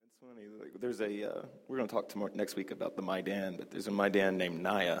funny. Like, we're going to talk tomorrow, next week about the Maidan, but there's a Maidan named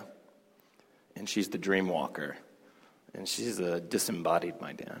Naya, and she's the dream walker, and she's a disembodied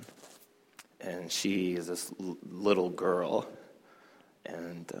Maidan, and she is this little girl,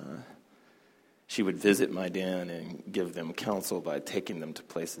 and she would visit Maidan and give them counsel by taking them to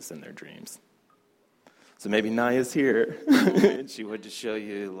places in their dreams. So maybe Naya's here, and she would just show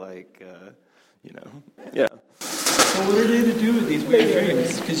you, yeah. So what are they to do with these weird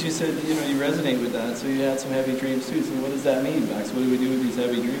dreams? Because you said, you resonate with that, so you had some heavy dreams too. So what does that mean, Max? What do we do with these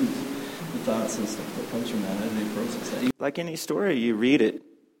heavy dreams? The thoughts and stuff that comes from that, how do they process that? Like any story, you read it.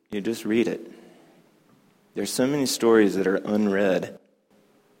 You just read it. There's so many stories that are unread.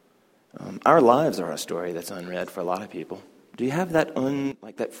 Our lives are a story that's unread for a lot of people. Do you have that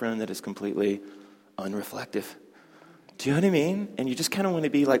that friend that is completely unreflective? Do you know what I mean? And you just kind of want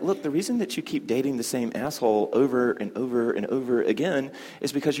to be like, look, the reason that you keep dating the same asshole over and over and over again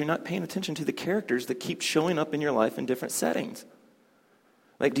is because you're not paying attention to the characters that keep showing up in your life in different settings.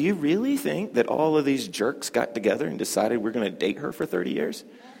 Like, do you really think that all of these jerks got together and decided we're going to date her for 30 years?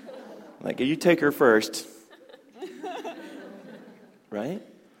 Like, you take her first. Right?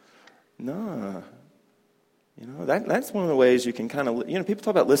 No. That's one of the ways you can kind of, people talk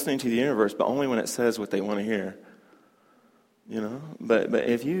about listening to the universe, but only when it says what they want to hear. But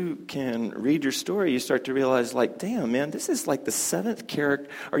if you can read your story, you start to realize, damn, man, this is like the seventh character.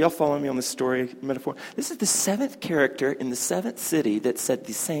 Are y'all following me on this story metaphor? This is the seventh character in the seventh city that said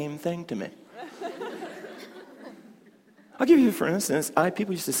the same thing to me. I'll give you, for instance,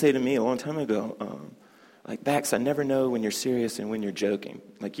 people used to say to me a long time ago, Bax, I never know when you're serious and when you're joking.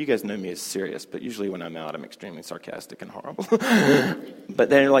 You guys know me as serious, but usually when I'm out, I'm extremely sarcastic and horrible. But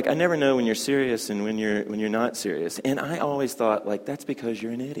they're I never know when you're serious and when you're not serious. And I always thought, that's because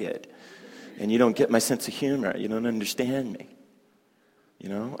you're an idiot. And you don't get my sense of humor. You don't understand me.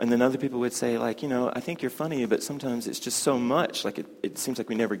 And then other people would say, I think you're funny, but sometimes it's just so much. It seems like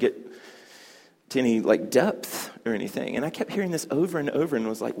we never get to any, depth or anything. And I kept hearing this over and over and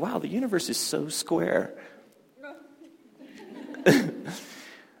was like, wow, the universe is so square.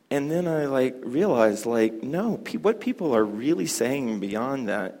 And then I realized no, what people are really saying beyond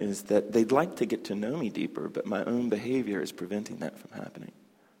that is that they'd like to get to know me deeper, but my own behavior is preventing that from happening.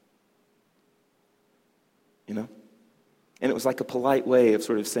 And it was a polite way of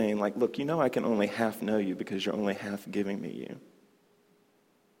sort of saying look, I can only half know you because you're only half giving me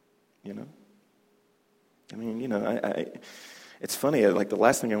you. I mean, it's funny, the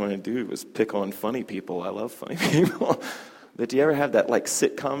last thing I want to do was pick on funny people. I love funny people. But do you ever have that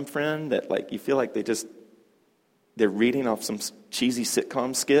sitcom friend that you feel like they're reading off some cheesy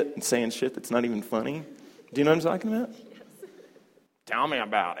sitcom skit and saying shit that's not even funny? Do you know what I'm talking about? Yes. Tell me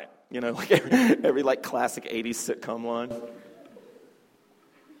about it. Every classic 80s sitcom line.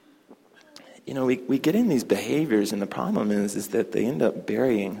 We get in these behaviors, and the problem is that they end up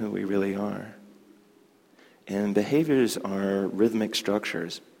burying who we really are. And behaviors are rhythmic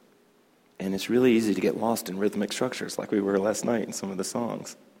structures. And it's really easy to get lost in rhythmic structures like we were last night in some of the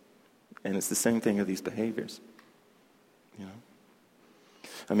songs. And it's the same thing with these behaviors.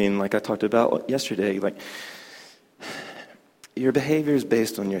 I mean, I talked about yesterday, your behavior is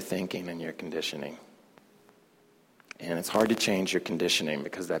based on your thinking and your conditioning. And it's hard to change your conditioning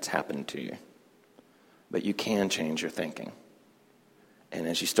because that's happened to you. But you can change your thinking. And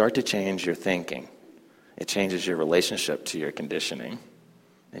as you start to change your thinking, it changes your relationship to your conditioning.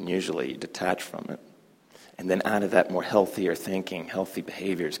 And usually you detach from it. And then out of that more healthier thinking, healthy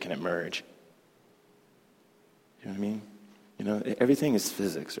behaviors can emerge. You know what I mean? Everything is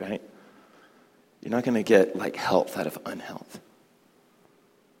physics, right? You're not going to get health out of unhealth.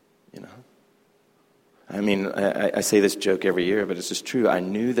 I mean, I say this joke every year, but it's just true. I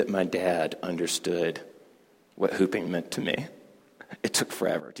knew that my dad understood what hooping meant to me. It took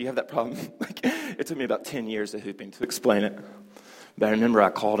forever. Do you have that problem? It took me about 10 years of hooping to explain it. But I remember I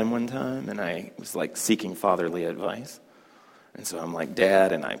called him one time, and I was seeking fatherly advice. And so I'm like,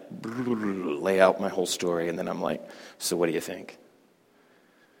 Dad, and I lay out my whole story, and then I'm like, so what do you think?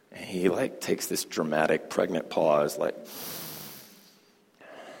 And he takes this dramatic pregnant pause,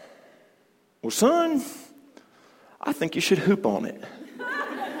 well, son, I think you should hoop on it.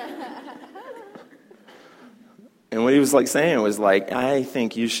 And what he was saying was I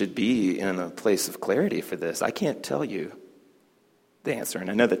think you should be in a place of clarity for this. I can't tell you the answer, and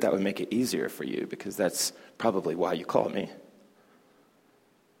I know that would make it easier for you because that's probably why you called me.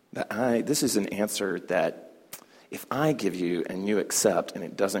 But this is an answer that if I give you and you accept and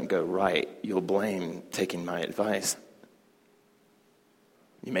it doesn't go right, you'll blame taking my advice.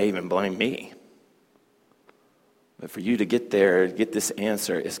 You may even blame me. But for you to get there, get this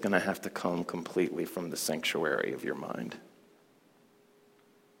answer, it's going to have to come completely from the sanctuary of your mind.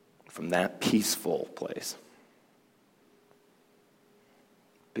 From that peaceful place.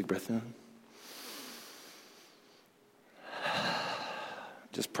 Big breath in.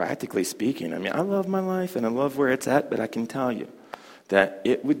 Just practically speaking, I mean, I love my life and I love where it's at, but I can tell you that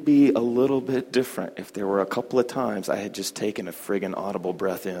it would be a little bit different if there were a couple of times I had just taken a friggin' audible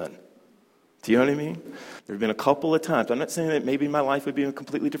breath in. Do you know what I mean? There have been a couple of times. I'm not saying that maybe my life would be a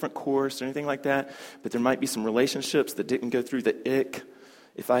completely different course or anything like that, but there might be some relationships that didn't go through the ick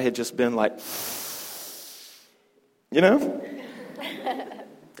if I had just been like, you know?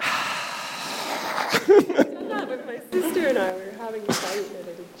 When my sister and I were having a fight and I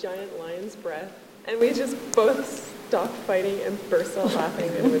did a giant lion's breath, and we just both stopped fighting and burst out laughing,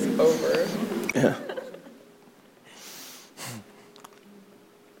 and it was over. Yeah.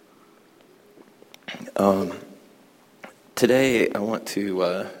 Today, I want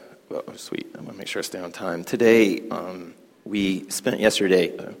to, sweet, I want to make sure I stay on time. Today, we spent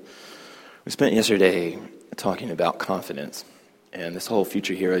yesterday talking about confidence. And this whole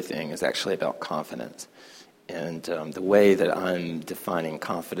future hero thing is actually about confidence. And the way that I'm defining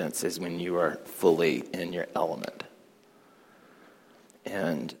confidence is when you are fully in your element.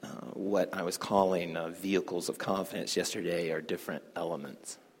 And what I was calling vehicles of confidence yesterday are different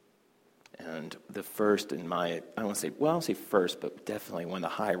elements. And the first I won't say first, but definitely one of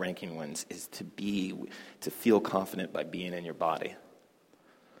the high-ranking ones is to feel confident by being in your body.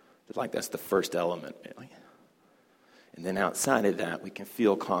 Like that's the first element, really. And then outside of that, we can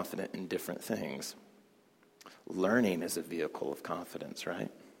feel confident in different things. Learning is a vehicle of confidence, right?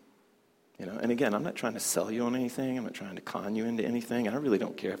 You know, and again, I'm not trying to sell you on anything. I'm not trying to con you into anything. And I really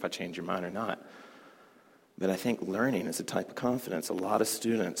don't care if I change your mind or not. But I think learning is a type of confidence. A lot of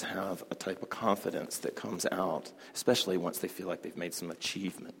students have a type of confidence that comes out, especially once they feel like they've made some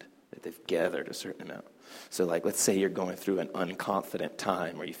achievement, that they've gathered a certain amount. So like, let's say you're going through an unconfident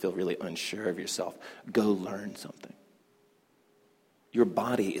time where you feel really unsure of yourself. Go learn something. Your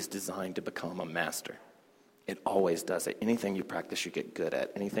body is designed to become a master. It always does it. Anything you practice, you get good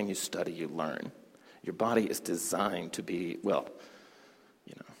at. Anything you study, you learn. Your body is designed to be,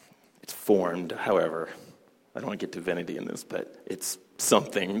 it's formed, however, I don't want to get divinity in this, but it's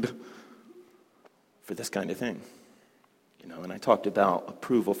something for this kind of thing. You know, and I talked about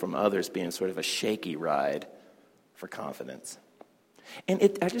approval from others being sort of a shaky ride for confidence. And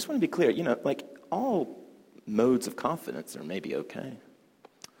I just want to be clear, like all modes of confidence are maybe okay.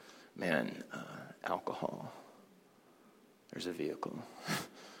 Man, alcohol, there's a vehicle.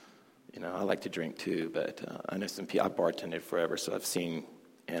 I like to drink too, but I know some people, I bartended forever, so I've seen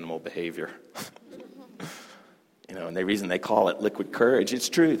animal behavior. And the reason they call it liquid courage, it's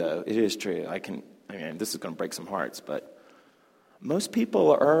true though, it is true. This is going to break some hearts, but most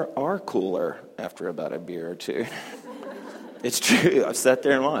people are cooler after about a beer or two. It's true. I've sat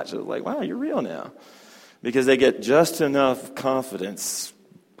there and watched. I was like, wow, you're real now. Because they get just enough confidence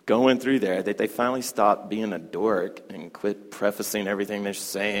going through there that they finally stop being a dork and quit prefacing everything they're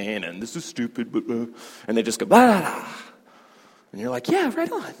saying, and this is stupid, and they just go, blah, blah, blah. And you're like, yeah,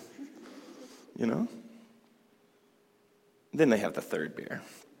 right on. Then they have the third beer.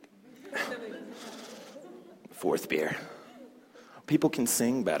 Fourth beer. People can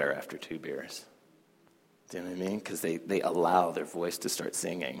sing better after 2 beers. Do you know what I mean? Because they allow their voice to start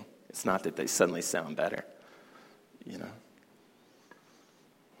singing. It's not that they suddenly sound better,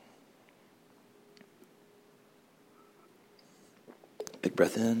 Big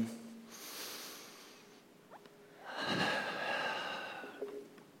breath in.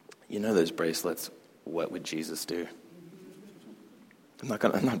 Those bracelets, what would Jesus do? I'm not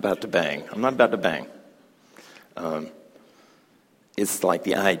about to bang. It's like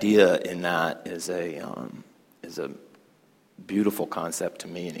the idea in that is a beautiful concept to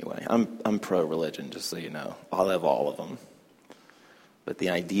me anyway. I'm pro-religion, just so you know. I'll have all of them. But the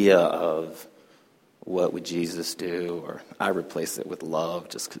idea of what would Jesus do, or I replace it with love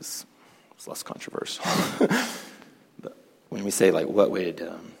just because it's less controversial. But when we say, like, what would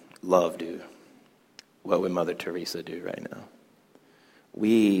love do? What would Mother Teresa do right now?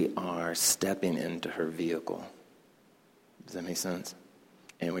 We are stepping into her vehicle. Does that make sense?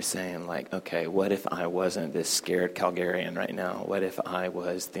 And we're saying, like, okay, what if I wasn't this scared Calgarian right now? What if I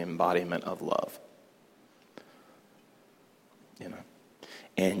was the embodiment of love?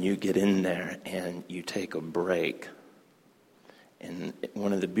 And you get in there and you take a break. And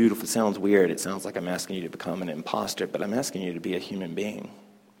one of the beautiful, it sounds weird, it sounds like I'm asking you to become an imposter, but I'm asking you to be a human being.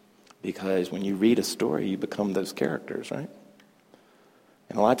 Because when you read a story, you become those characters, right?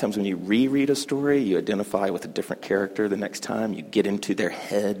 And a lot of times when you reread a story, you identify with a different character the next time. You get into their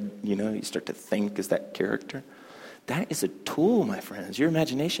head, you start to think as that character. That is a tool, my friends. Your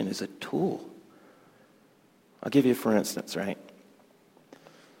imagination is a tool. I'll give you a for instance, right?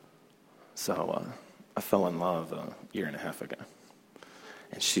 So I fell in love a year and a half ago.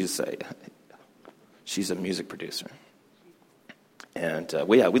 And she's a music producer. And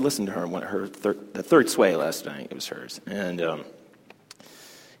we listened to her the third sway last night. It was hers. And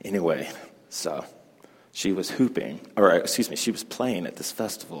anyway, so she was she was playing at this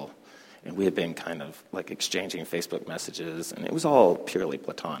festival, and we had been kind of like exchanging Facebook messages, and it was all purely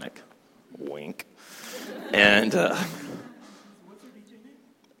platonic. Wink. And What's her DJ name?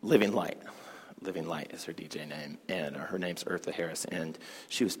 Living Light is her DJ name, and her name's Eartha Harris, and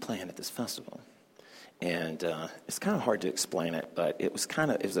she was playing at this festival. And it's kind of hard to explain it, but it was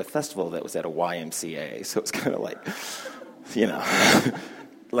a festival that was at a YMCA, so it's kind of like,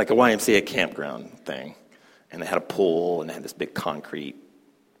 like a YMCA campground thing. And they had a pool, and they had this big concrete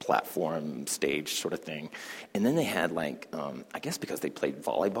platform stage sort of thing. And then they had I guess because they played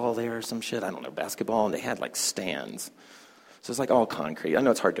volleyball there or some shit, I don't know, basketball, and they had stands. So it's like all concrete. I know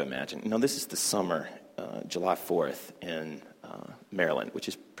it's hard to imagine. This is the summer, July 4th in Maryland, which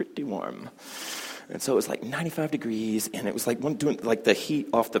is pretty warm. And so it was 95 degrees, and it was doing the heat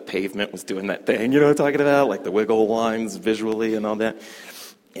off the pavement was doing that thing, you know what I'm talking about? The wiggle lines visually and all that.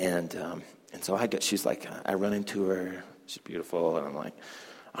 And so she's like, I run into her, she's beautiful, and I'm like,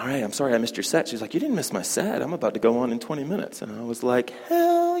 all right, I'm sorry I missed your set. She's like, you didn't miss my set. I'm about to go on in 20 minutes. And I was like,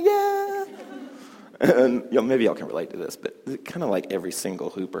 hell yeah. And maybe y'all can relate to this, but kind of like every single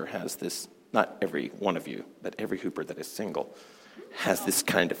hooper has this, not every one of you, but every hooper that is single has this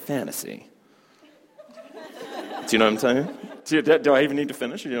kind of fantasy. Do you know what I'm saying? Do I even need to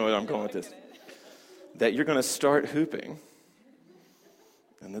finish? Or you know where I'm going with this? That you're going to start hooping,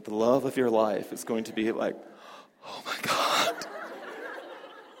 and that the love of your life is going to be like, oh my God,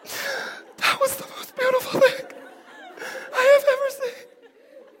 that was the most beautiful thing I have ever seen.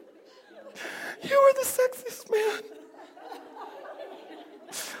 You are the sexiest man.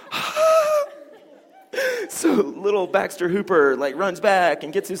 So little Baxter Hooper runs back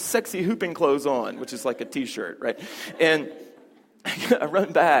and gets his sexy hooping clothes on, which is like a t-shirt, right? And I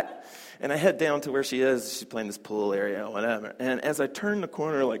run back and I head down to where she is. She's playing this pool area or whatever. And as I turn the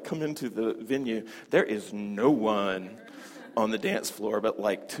corner, come into the venue, there is no one on the dance floor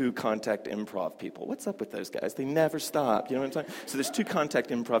but 2 contact improv people. What's up with those guys? They never stop. You know what I'm saying? So there's 2 contact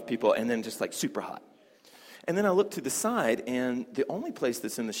improv people and then just super hot. And then I look to the side, and the only place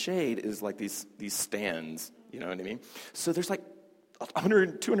that's in the shade is these stands, you know what I mean? So there's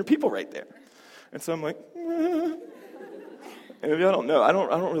 100, 200 people right there. And so I'm like, and if y'all don't know, I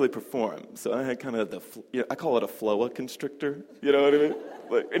don't really perform. So I had kind of I call it a floa constrictor, you know what I mean?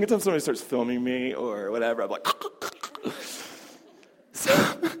 Anytime somebody starts filming me or whatever, I'm like,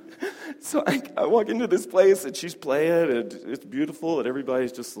 So I walk into this place, and she's playing, and it's beautiful, and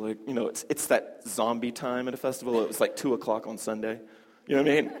everybody's just it's that zombie time at a festival. It was 2 o'clock on Sunday. You know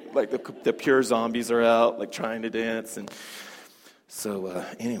what I mean? The pure zombies are out, trying to dance. And so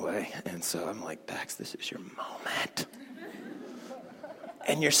anyway, and so I'm like, Bax, this is your moment.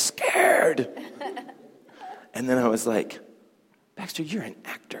 And you're scared. And then I was like, Baxter, you're an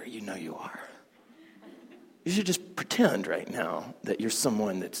actor. You know you are. You should just pretend right now that you're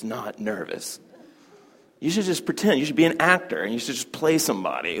someone that's not nervous. You should just pretend. You should be an actor, and you should just play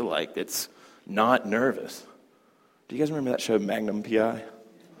somebody that's not nervous. Do you guys remember that show, Magnum P.I.?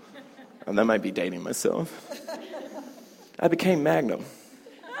 Oh, that might be dating myself. I became Magnum.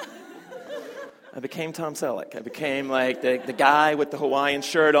 I became Tom Selleck. I became the guy with the Hawaiian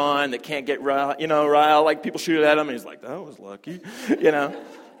shirt on that can't get riled. People shoot at him, and he's like, that was lucky,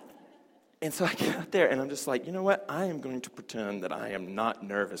 And so I get out there, and I'm just like, you know what? I am going to pretend that I am not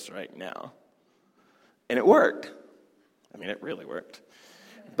nervous right now. And it worked. I mean, it really worked.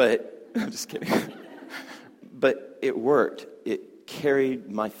 But, I'm just kidding. But it worked. It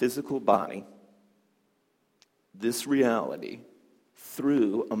carried my physical body, this reality,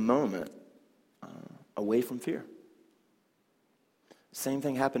 through a moment away from fear. Same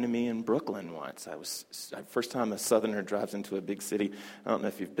thing happened to me in Brooklyn once. First time a Southerner drives into a big city. I don't know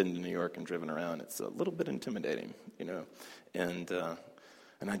if you've been to New York and driven around. It's a little bit intimidating, And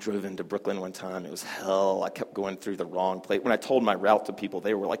I drove into Brooklyn one time. It was hell. I kept going through the wrong place. When I told my route to people,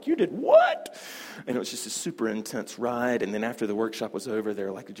 they were like, you did what? And it was just a super intense ride. And then after the workshop was over, they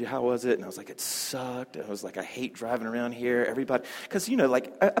were like, how was it? And I was like, it sucked. And I was like, I hate driving around here. Everybody, because,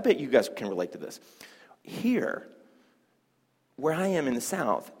 I bet you guys can relate to this. Here, where I am in the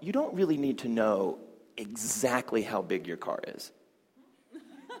South, you don't really need to know exactly how big your car is.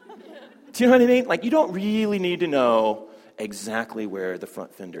 Do you know what I mean? Like, you don't really need to know exactly where the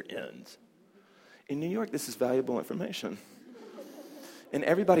front fender ends. In New York, this is valuable information. And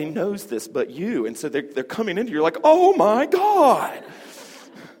everybody knows this but you. And so they're coming into you, you're like, oh my God.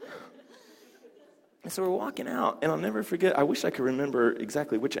 And so we're walking out, and I'll never forget, I wish I could remember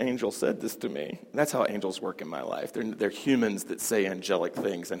exactly which angel said this to me. That's how angels work in my life. They're humans that say angelic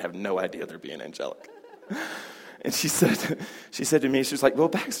things and have no idea they're being angelic. And she said to me, she was like, well,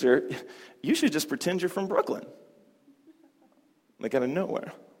 Baxter, you should just pretend you're from Brooklyn. Like out of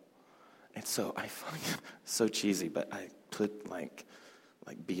nowhere. And so so cheesy, but I put like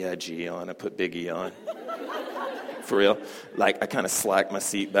B.I.G. on, I put Big E on. For real. Like, I kind of slacked my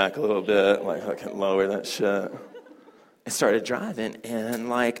seat back a little bit, like I can lower that shit. I started driving, and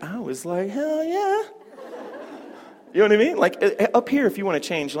like, I was like, hell yeah. You know what I mean? Like, up here, if you want to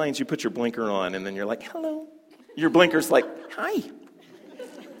change lanes, you put your blinker on, and then you're like, hello. Your blinker's like, hi,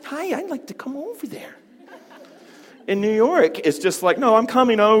 I'd like to come over there. In New York, it's just like, no, I'm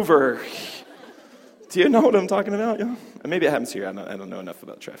coming over. Do you know what I'm talking about? Yeah? Maybe it happens here. I don't know enough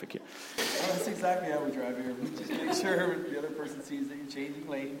about traffic here. Well, that's exactly how we drive here. We just make sure the other person sees that you're changing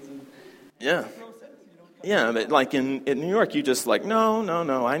lanes. And yeah. Yeah, but like in New York, you just like,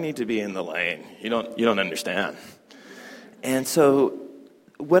 no, I need to be in the lane. You don't understand. And so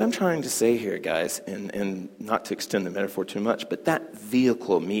what I'm trying to say here, guys, and not to extend the metaphor too much, but that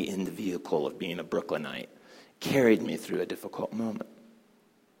vehicle, me in the vehicle of being a Brooklynite, carried me through a difficult moment.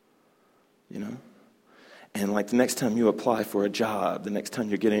 You know? And like the next time you apply for a job, the next time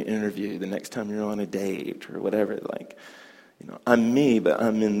you're getting an interview, the next time you're on a date or whatever, like, you know, I'm me, but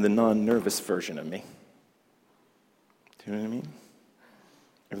I'm in the non-nervous version of me. Do you know what I mean?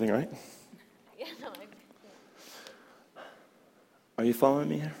 Everything right? Yeah, no, Are you following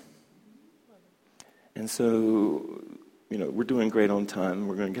me here? And so, you know, we're doing great on time.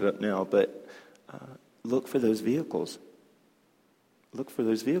 We're going to get up now, but look for those vehicles. Look for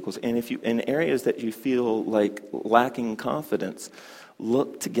those vehicles. And if you, in areas that you feel like lacking confidence,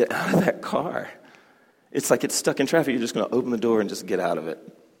 look to get out of that car. It's like it's stuck in traffic. You're just going to open the door and just get out of it.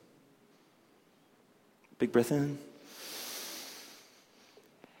 Big breath in.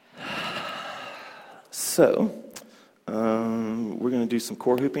 So, we're going to do some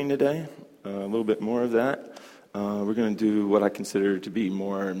core hooping today, a little bit more of that. We're going to do what I consider to be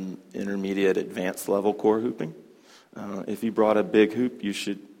more intermediate, advanced level core hooping. If you brought a big hoop, you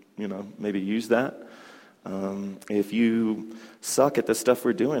should, maybe use that. If you suck at the stuff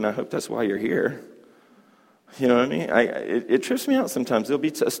we're doing, I hope that's why you're here. You know what I mean? It trips me out sometimes. There'll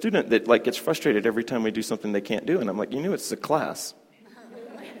be a student that gets frustrated every time we do something they can't do, and I'm like, it's a class.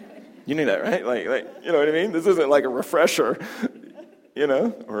 You knew that, right? Like, you know what I mean? This isn't like a refresher,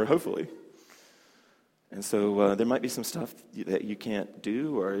 or hopefully. And so there might be some stuff that you can't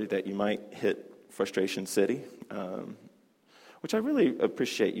do or that you might hit frustration city, which I really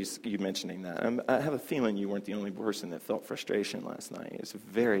appreciate you mentioning that. I have a feeling you weren't the only person that felt frustration last night. It's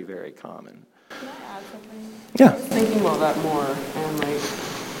very, very common. Can I add something? Yeah. I was thinking about that more, and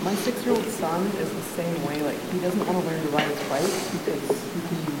my 6-year-old son is the same way. He doesn't want to learn to ride his bike because he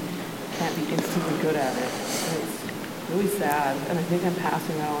can't be instantly good at it. And it's really sad, and I think I'm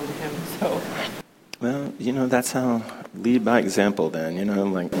passing that on to him, so. Well, that's how, lead by example then, Yeah.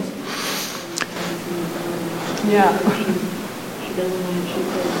 She doesn't want to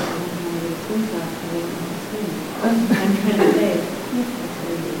swim class to make him swim. I'm trying to say.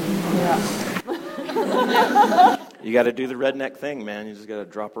 Yeah. You got to do the redneck thing, man. You just got to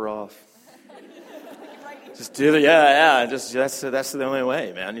drop her off. Just do just that's the only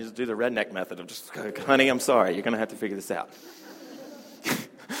way, man. You just do the redneck method of just, honey, I'm sorry, you're gonna have to figure this out.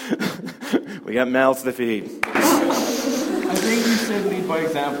 We got mouths to feed. I think you said lead by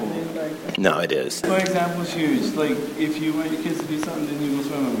example. No, it is. By example is huge. If you want your kids to do something, then you go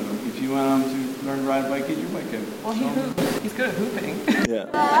swimming with them. If you want them to learn to ride a bike, get your bike out. Well, he's good at hooping. Yeah.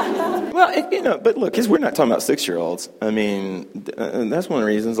 Well, but look, we're not talking about 6-year-olds. I mean, that's one of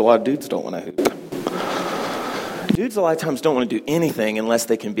the reasons a lot of dudes don't want to hoop. Dudes a lot of times don't want to do anything unless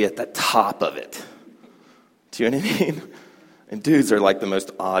they can be at the top of it. Do you know what I mean? And dudes are the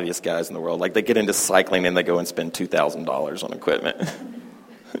most obvious guys in the world. They get into cycling and they go and spend $2,000 on equipment.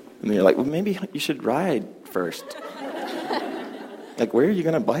 And then you're like, well, maybe you should ride first. Where are you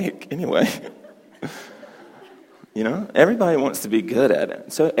going to bike anyway? Everybody wants to be good at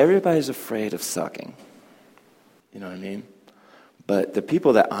it. So everybody's afraid of sucking. You know what I mean? But the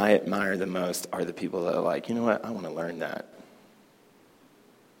people that I admire the most are the people that are like, you know what, I want to learn that.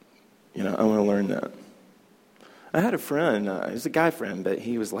 I want to learn that. I had a friend, he was a guy friend, but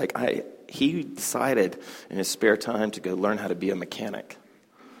he was he decided in his spare time to go learn how to be a mechanic.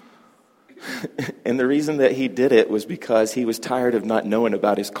 And the reason that he did it was because he was tired of not knowing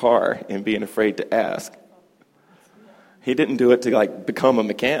about his car and being afraid to ask. He didn't do it to become a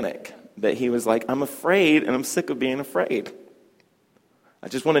mechanic, but he was like, I'm afraid and I'm sick of being afraid. I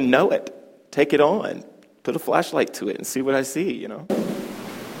just want to know it. Take it on. Put a flashlight to it and see what I see,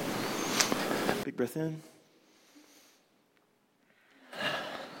 Big breath in.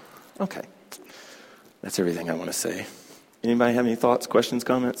 Okay. That's everything I want to say. Anybody have any thoughts, questions,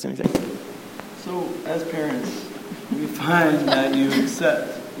 comments, anything? So, as parents, we find that you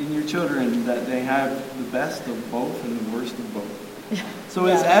accept in your children that they have the best of both and the worst of both. So,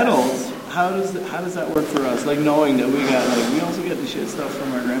 as adults, how does that work for us? Like knowing that we also get the shit stuff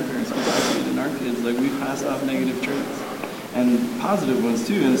from our grandparents, we pass it in our kids. Like we pass off negative traits and positive ones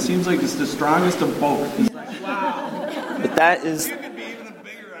too. And it seems like it's the strongest of both. It's like, wow. But that is. You could be even a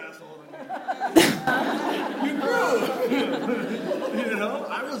bigger asshole than me. You grew.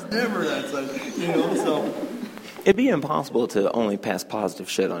 I was never that such. So. It'd be impossible to only pass positive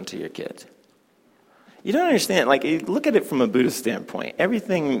shit onto your kids. You don't understand. Look at it from a Buddhist standpoint.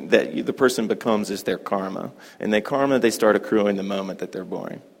 Everything that the person becomes is their karma. And their karma, they start accruing the moment that they're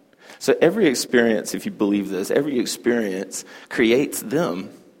born. So every experience, if you believe this, every experience creates them.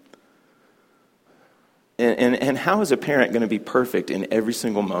 And how is a parent going to be perfect in every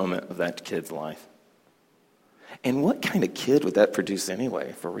single moment of that kid's life? And what kind of kid would that produce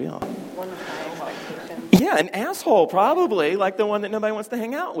anyway, for real? One of my expectations. Yeah, an asshole probably, like the one that nobody wants to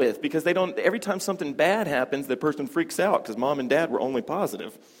hang out with, because every time something bad happens, the person freaks out because mom and dad were only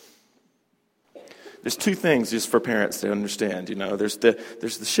positive. There's two things just for parents to understand, There's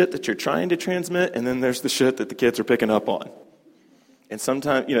the shit that you're trying to transmit, and then there's the shit that the kids are picking up on. And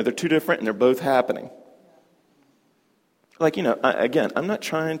sometimes, they're two different and they're both happening. Again, I'm not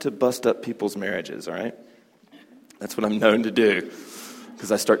trying to bust up people's marriages, all right? That's what I'm known to do,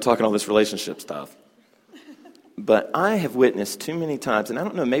 because I start talking all this relationship stuff. But I have witnessed too many times, and I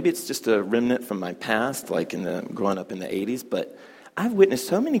don't know, maybe it's just a remnant from my past, growing up in the 80s, but I've witnessed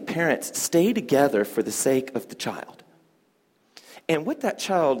so many parents stay together for the sake of the child. And what that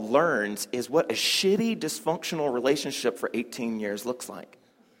child learns is what a shitty, dysfunctional relationship for 18 years looks like.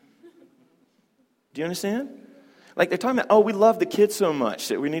 Do you understand? They're talking about, we love the kid so much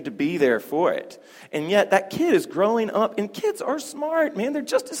that we need to be there for it. And yet that kid is growing up, and kids are smart, man. They're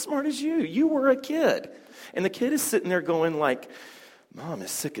just as smart as you. You were a kid. And the kid is sitting there going Mom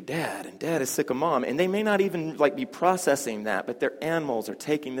is sick of dad, and dad is sick of mom. And they may not even be processing that, but their animals are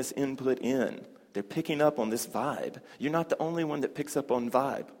taking this input in. They're picking up on this vibe. You're not the only one that picks up on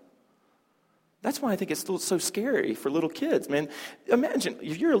vibe. That's why I think it's still so scary for little kids, man. Imagine,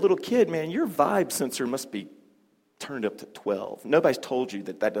 if you're a little kid, man, your vibe sensor must be turned up to 12. Nobody's told you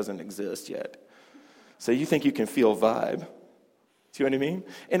that doesn't exist yet. So you think you can feel vibe. See what I mean?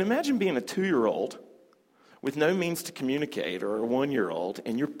 And imagine being a 2-year-old with no means to communicate, or a 1-year-old,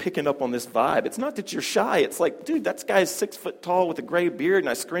 and you're picking up on this vibe. It's not that you're shy. It's like, dude, that guy's 6 foot tall with a gray beard, and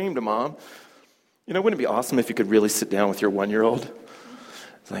I screamed to Mom. Wouldn't it be awesome if you could really sit down with your 1-year-old?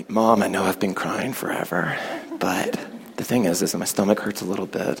 It's like, Mom, I know I've been crying forever, but the thing is my stomach hurts a little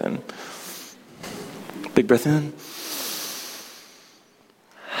bit, and big breath in.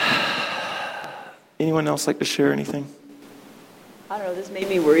 Anyone else like to share anything? I don't know, this made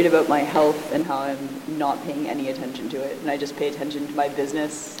me worried about my health and how I'm not paying any attention to it. And I just pay attention to my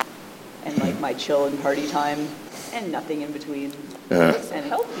business and my chill and party time and nothing in between. And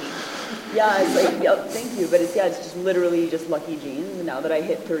healthy. Yeah, it's thank you. But it's just literally just lucky genes. And now that I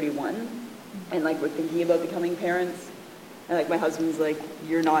hit 31 and we're thinking about becoming parents, and my husband's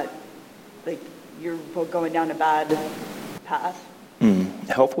you're not, you're going down a bad path.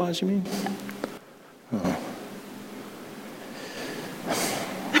 Health-wise, you mean? Yeah. Oh.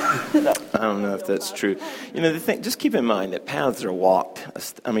 I don't know if that's true. The thing, just keep in mind that paths are walked.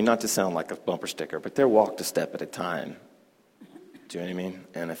 Not to sound like a bumper sticker, but they're walked a step at a time. Do you know what I mean?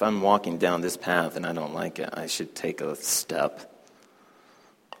 And if I'm walking down this path and I don't like it, I should take a step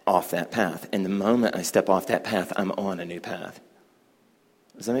off that path. And the moment I step off that path, I'm on a new path.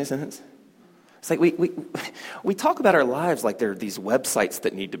 Does that make sense? It's like we talk about our lives like they're these websites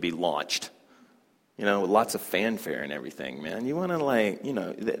that need to be launched. With lots of fanfare and everything, man. You want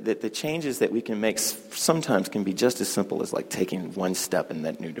to the changes that we can make sometimes can be just as simple as taking one step in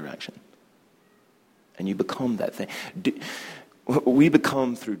that new direction. And you become that thing. We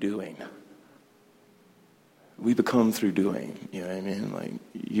become through doing. We become through doing, you know what I mean?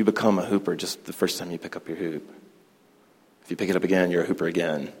 You become a hooper just the first time you pick up your hoop. If you pick it up again, you're a hooper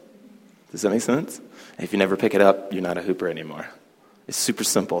again. Does that make sense? And if you never pick it up, you're not a hooper anymore. It's super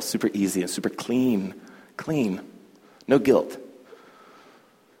simple, super easy, and super clean. No guilt.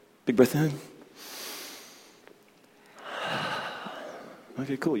 Big breath in.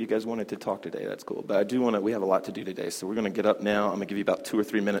 Okay, cool. You guys wanted to talk today. That's cool. But I do want to, we have a lot to do today. So we're going to get up now. I'm going to give you about 2 or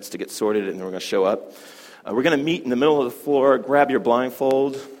 3 minutes to get sorted, and then we're going to show up. We're going to meet in the middle of the floor. Grab your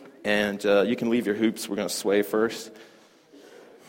blindfold, and you can leave your hoops. We're going to sway first.